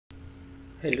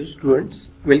Hello students,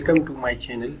 welcome to my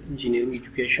channel Engineering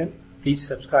Education. Please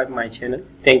subscribe my channel.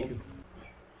 Thank you.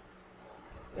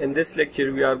 In this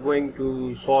lecture we are going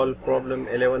to solve problem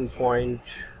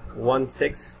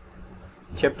 11.16,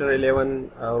 chapter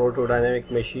 11, Rotodynamic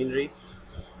machinery,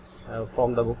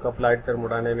 from the book Applied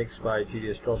Thermodynamics by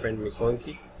Eastop and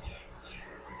McConkey.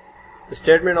 The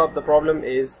statement of the problem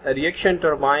is: a reaction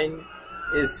turbine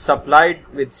is supplied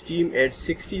with steam at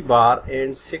 60 bar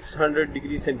and 600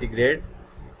 degrees centigrade.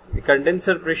 The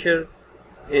condenser pressure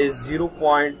is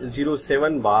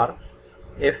 0.07 bar.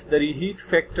 If the reheat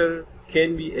factor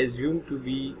can be assumed to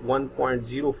be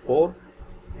 1.04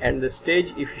 and the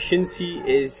stage efficiency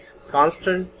is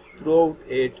constant throughout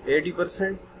at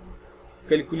 80%,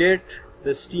 calculate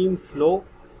the steam flow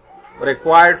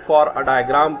required for a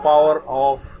diagram power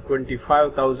of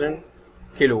 25,000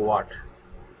 kilowatt.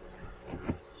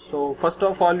 So first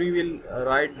of all we will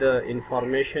write the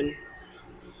information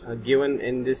given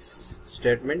in this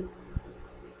statement.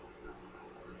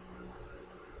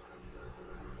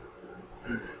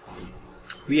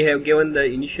 We have given the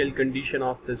initial condition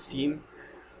of the steam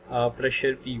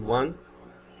pressure P1,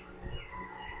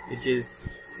 which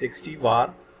is 60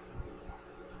 bar,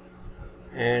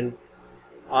 and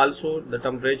also the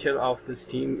temperature of the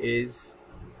steam is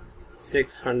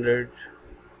 600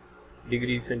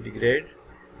 degrees centigrade.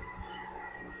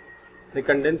 The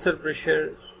condenser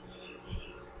pressure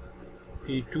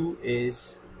P2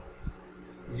 is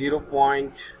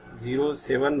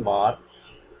 0.07 bar.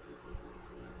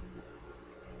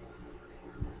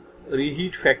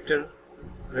 Reheat factor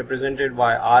represented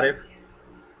by RF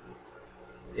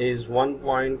is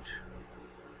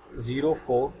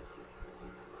 1.04,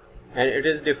 and it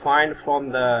is defined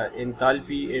from the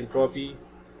enthalpy entropy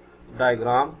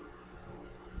diagram.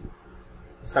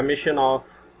 Summation of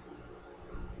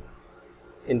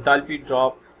enthalpy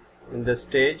drop in the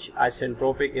stage,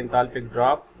 isentropic enthalpic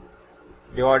drop,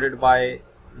 divided by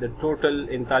the total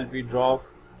enthalpy drop,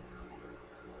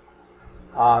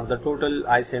 or the total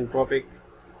isentropic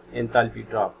enthalpy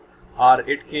drop, or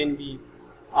it can be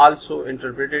also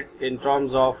interpreted in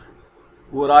terms of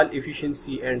overall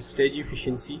efficiency and stage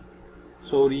efficiency.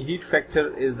 So reheat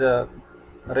factor is the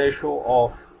ratio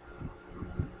of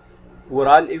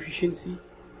overall efficiency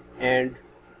and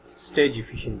stage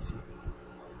efficiency.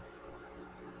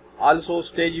 Also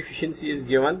stage efficiency is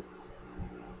given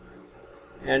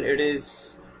and it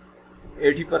is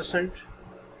 80%.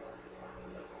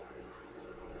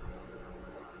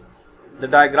 The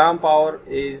diagram power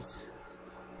is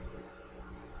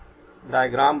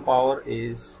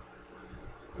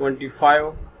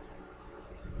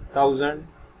 25,000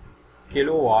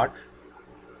 kilowatt.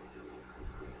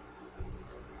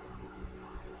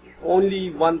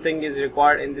 Only one thing is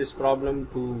required in this problem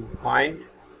to find,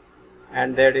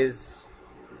 and that is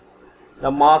the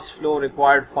mass flow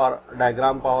required for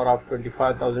diagram power of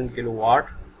 25,000 kilowatt.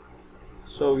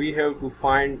 So we have to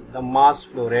find the mass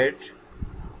flow rate,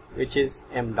 which is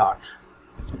m dot,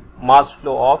 mass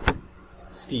flow of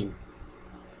steam.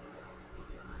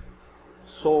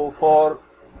 So for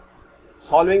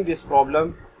solving this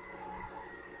problem,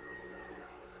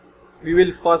 we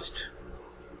will first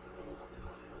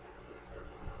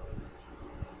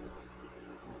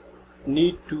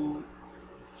need to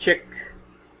check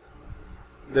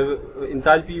the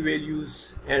enthalpy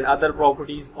values and other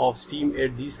properties of steam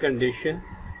at these conditions.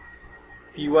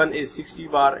 P1 is 60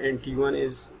 bar and T1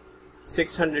 is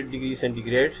 600 degrees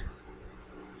centigrade.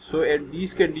 So at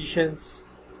these conditions,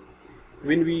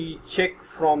 when we check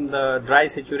from the dry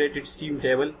saturated steam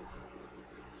table,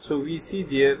 so we see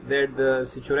there that the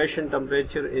saturation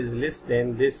temperature is less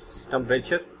than this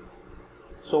temperature.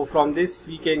 So from this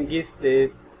we can guess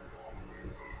this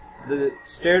the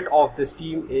state of the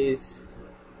steam is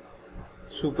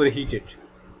superheated,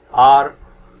 or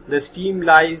the steam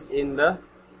lies in the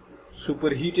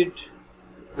superheated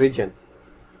region.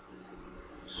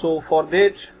 So for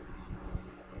that,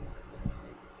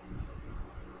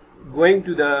 going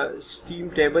to the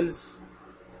steam tables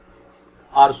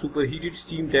or superheated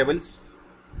steam tables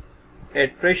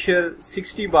at pressure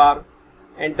 60 bar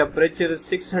and temperature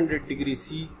 600 degrees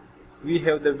C, we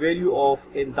have the value of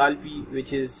enthalpy,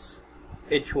 which is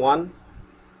H1,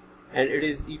 and it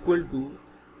is equal to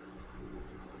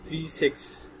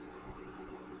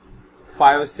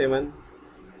 3657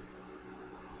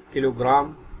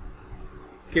 kilojoule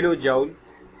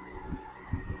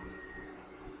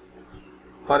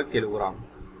per kilogram,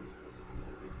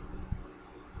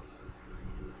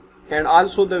 and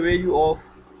also the value of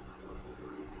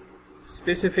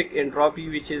specific entropy,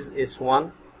 which is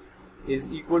S1, is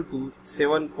equal to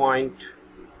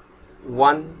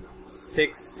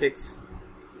 7.166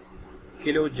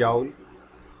 kilojoule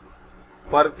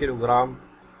per kilogram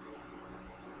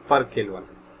per Kelvin.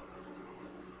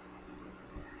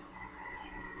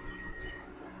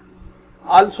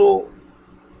 Also,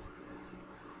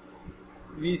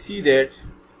 we see that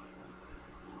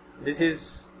this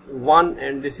is 1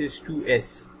 and this is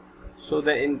 2s. So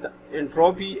the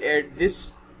entropy at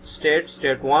this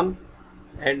state 1,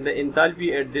 and the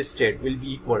enthalpy at this state will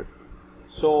be equal.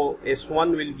 So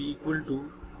S1 will be equal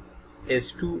to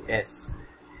S2s.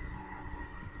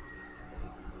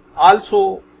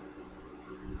 Also,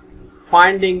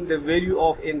 finding the value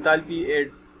of enthalpy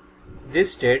at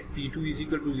this state, P2 is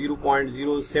equal to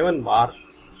 0.07 bar.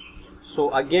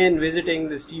 So again, visiting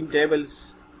the steam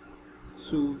tables,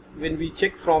 so when we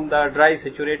check from the dry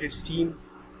saturated steam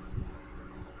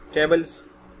tables,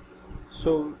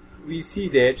 so we see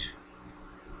that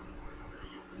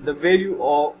the value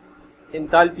of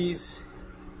enthalpies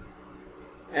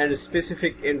and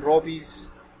specific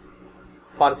entropies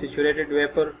for saturated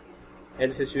vapor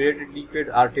and saturated liquid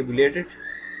are tabulated.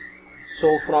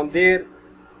 So from there,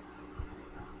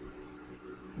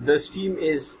 the steam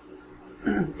is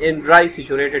in dry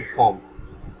saturated form.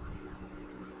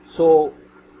 So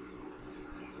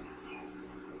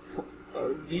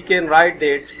we can write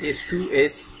that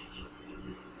S2s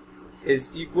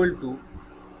is equal to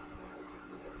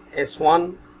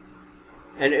S1,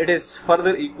 and it is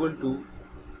further equal to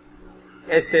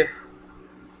SF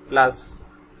plus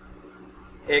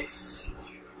X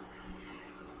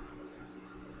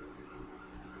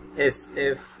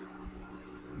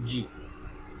SFG.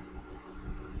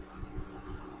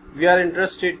 We are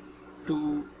interested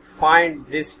to find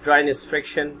this dryness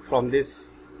fraction from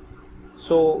this.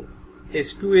 So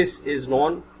S2s is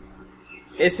known,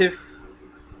 SF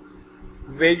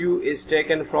value is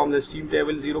taken from the steam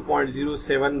table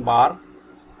 0.07 bar.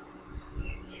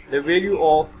 The value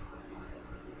of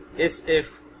SF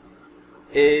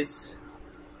is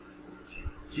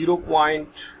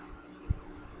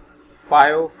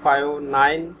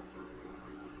 0.559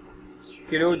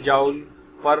 kilojoule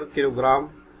per kilogram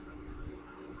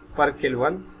per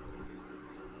Kelvin.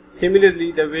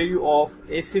 Similarly, the value of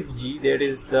SFG, that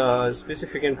is the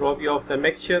specific entropy of the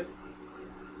mixture,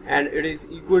 and it is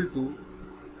equal to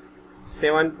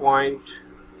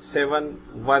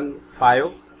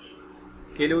 7.715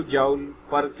 kilojoule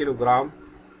per kilogram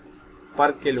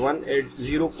per Kelvin at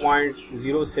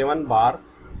 0.07 bar,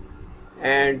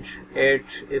 and at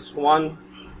S1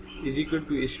 is equal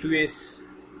to S2s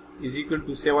is equal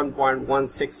to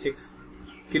 7.166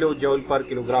 kilojoule per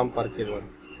kilogram per Kelvin.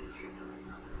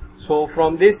 So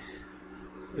from this,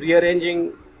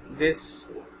 rearranging this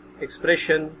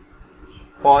expression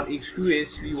for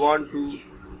X2s, we want to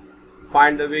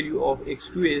find the value of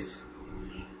X2s.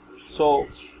 So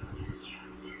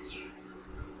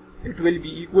it will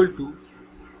be equal to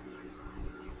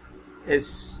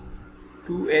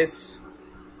S2s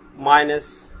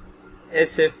minus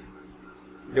SF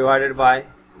divided by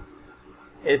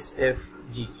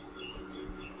SFG.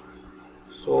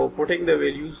 So putting the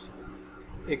values,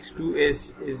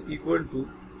 X2s is equal to,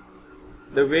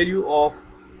 the value of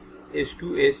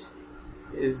S2s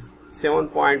is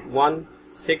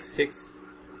 7.166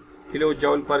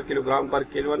 kilojoule per kilogram per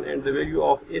Kelvin, and the value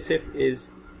of SF is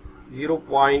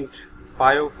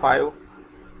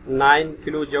 0.559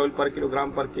 kilojoule per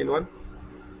kilogram per Kelvin,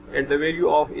 and the value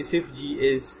of SFG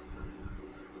is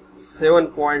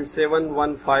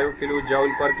 7.715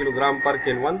 kilojoule per kilogram per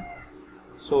Kelvin.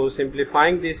 So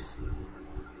simplifying this,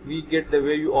 we get the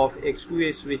value of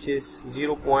X2s, which is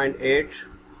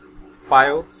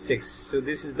 0.856. So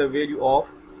this is the value of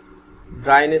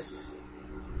dryness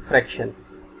fraction.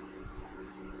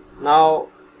 Now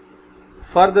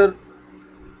further,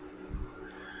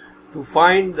 to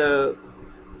find the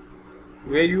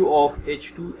value of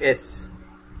H2s,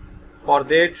 for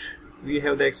that we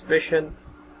have the expression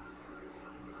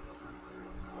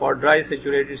for dry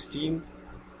saturated steam,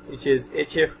 which is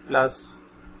HF plus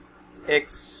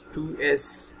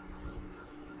X2s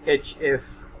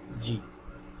HFG.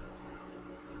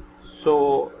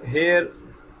 So here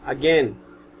again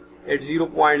at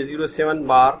 0.07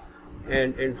 bar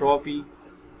and entropy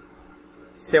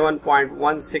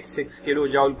 7.166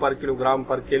 kilojoule per kilogram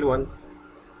per Kelvin,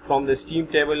 from the steam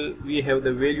table we have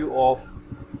the value of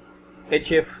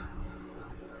HF,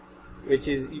 which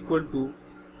is equal to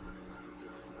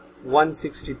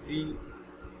 163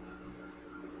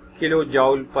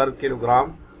 kilojoule per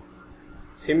kilogram.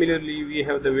 Similarly, we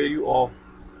have the value of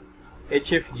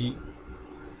HFG,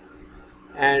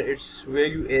 and its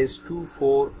value is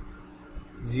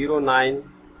 2409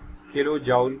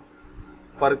 kilojoule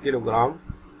per kilogram.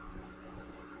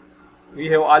 we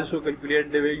have also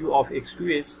calculated the value of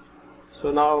H2S.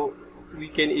 So now we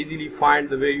can easily find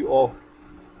the value of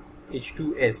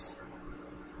H2S.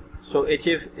 So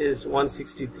HF is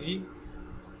 163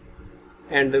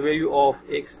 and the value of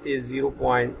X is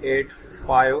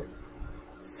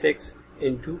 0.856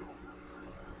 into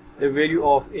the value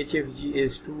of HFG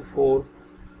is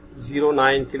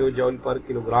 2409 kilojoule per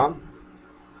kilogram.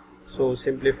 So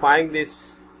simplifying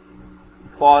this,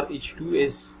 for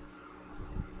H2S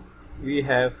we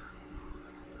have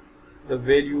the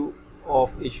value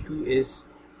of H2S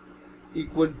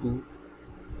equal to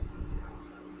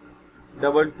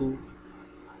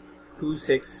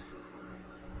 2226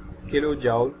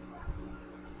 kilojoule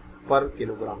per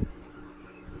kilogram.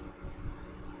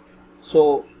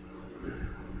 So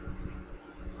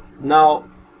now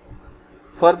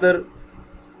further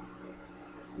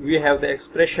we have the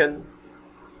expression,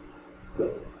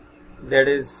 that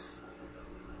is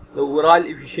the overall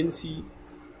efficiency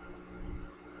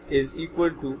is equal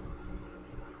to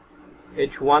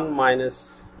H1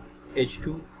 minus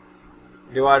H2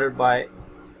 divided by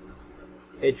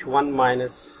H1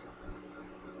 minus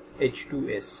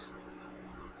H2S.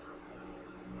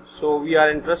 So we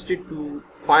are interested to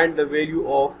find the value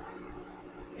of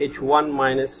H1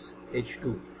 minus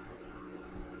H2.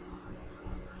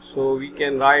 So we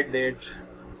can write that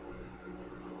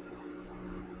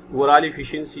overall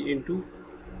efficiency into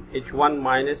H1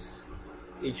 minus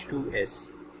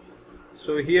H2S.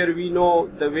 So here we know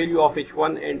the value of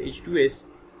H1 and H2S,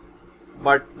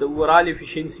 but the overall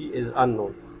efficiency is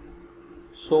unknown.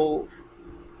 So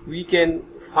we can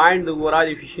find the overall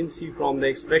efficiency from the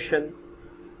expression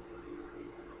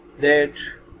that,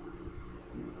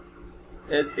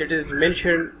 as it is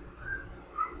mentioned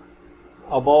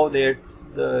above, that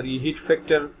the reheat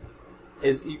factor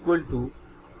is equal to,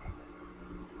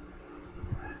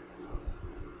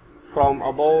 from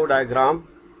above diagram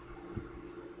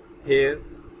here,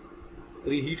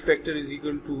 reheat factor is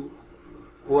equal to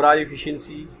overall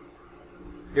efficiency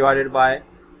divided by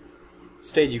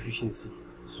stage efficiency.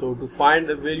 So to find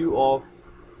the value of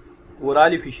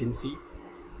overall efficiency,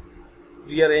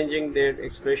 rearranging that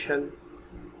expression,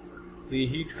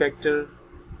 reheat factor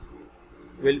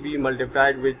will be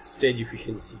multiplied with stage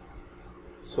efficiency.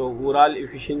 So overall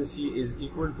efficiency is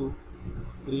equal to,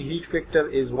 reheat factor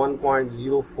is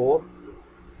 1.04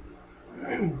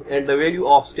 and the value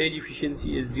of stage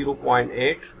efficiency is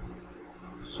 0.8.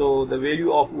 So the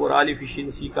value of overall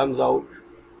efficiency comes out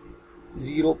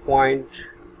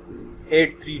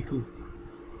 0.832.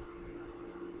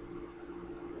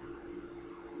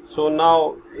 So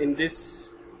now in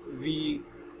this we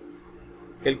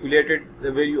calculated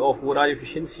the value of overall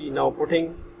efficiency. Now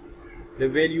putting the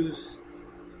values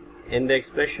in the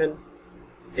expression,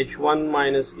 H1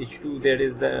 minus H2, that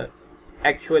is the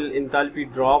actual enthalpy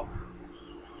drop,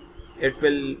 it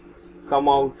will come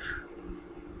out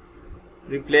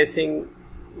replacing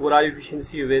overall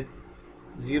efficiency with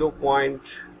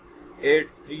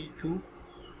 0.832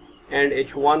 and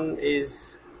H1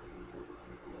 is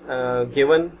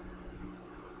given,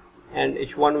 and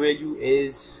H1 value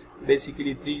is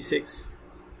basically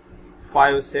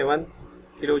 3657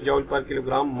 kilojoule per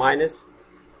kilogram, minus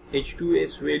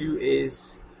H2S value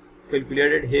is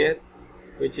calculated here,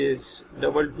 which is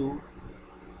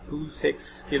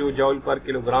 2226 kilojoule per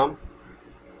kilogram.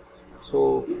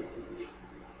 So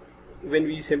when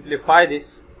we simplify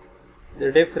this,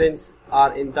 the difference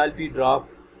or enthalpy drop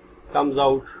comes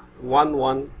out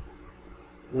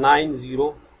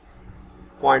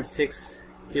 1190.6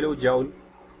 kilojoule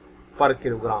per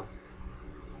kilogram.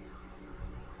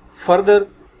 Further,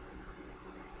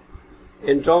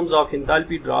 in terms of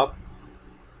enthalpy drop,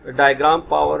 the diagram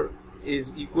power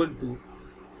is equal to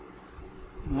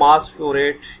mass flow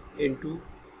rate into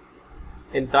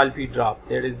enthalpy drop,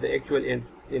 that is the actual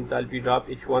enthalpy drop,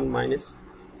 H1 minus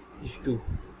H2.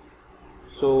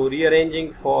 So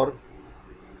rearranging for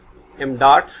m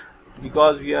dot,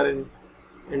 because we are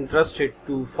interested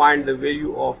to find the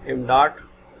value of m dot,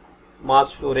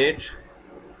 mass flow rate,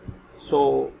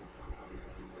 so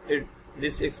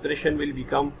this expression will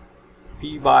become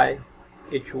P by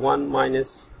H1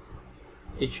 minus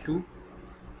H2.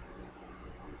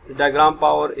 The diagram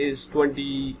power is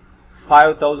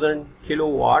 25,000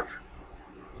 kilowatt.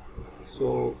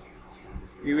 So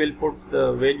we will put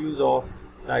the values of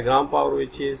diagram power,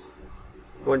 which is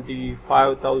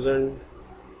 25,000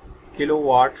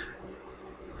 kilowatt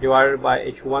divided by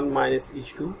H1 minus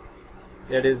H2,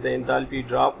 that is the enthalpy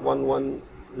drop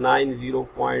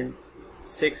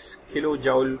 1190.6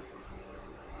 kilojoule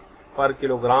per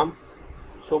kilogram.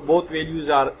 So both values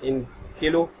are in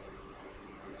kilo,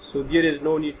 So there is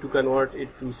no need to convert it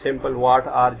to simple watt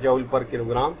or joule per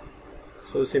kilogram.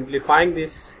 So simplifying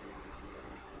this,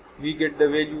 we get the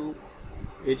value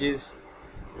which is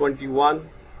 21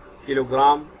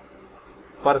 kilogram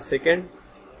per second.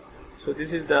 So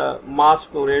this is the mass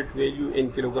flow rate value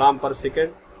in kilogram per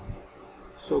second.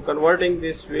 So converting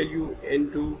this value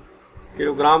into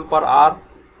kilogram per hour,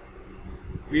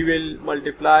 we will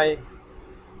multiply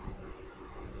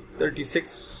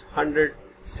 3600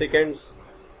 seconds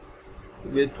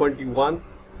with 21.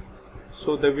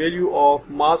 So the value of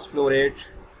mass flow rate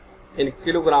in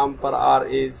kilogram per hour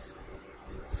is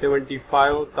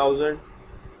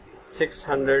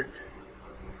 75,600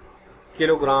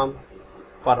 kilogram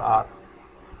per hour.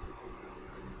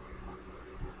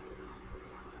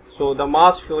 So the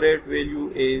mass flow rate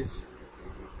value is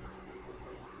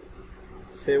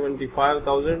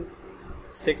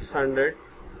 75,600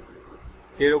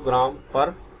 kilogram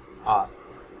per hour.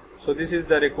 So this is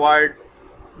the required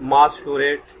mass flow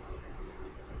rate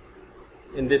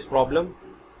in this problem.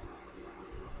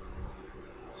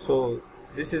 So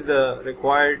this is the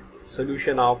required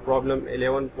solution of problem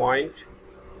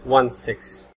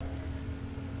 11.16.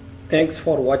 Thanks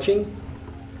for watching.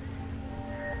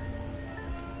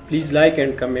 Please like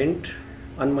and comment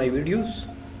on my videos.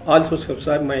 Also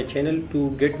subscribe my channel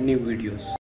to get new videos.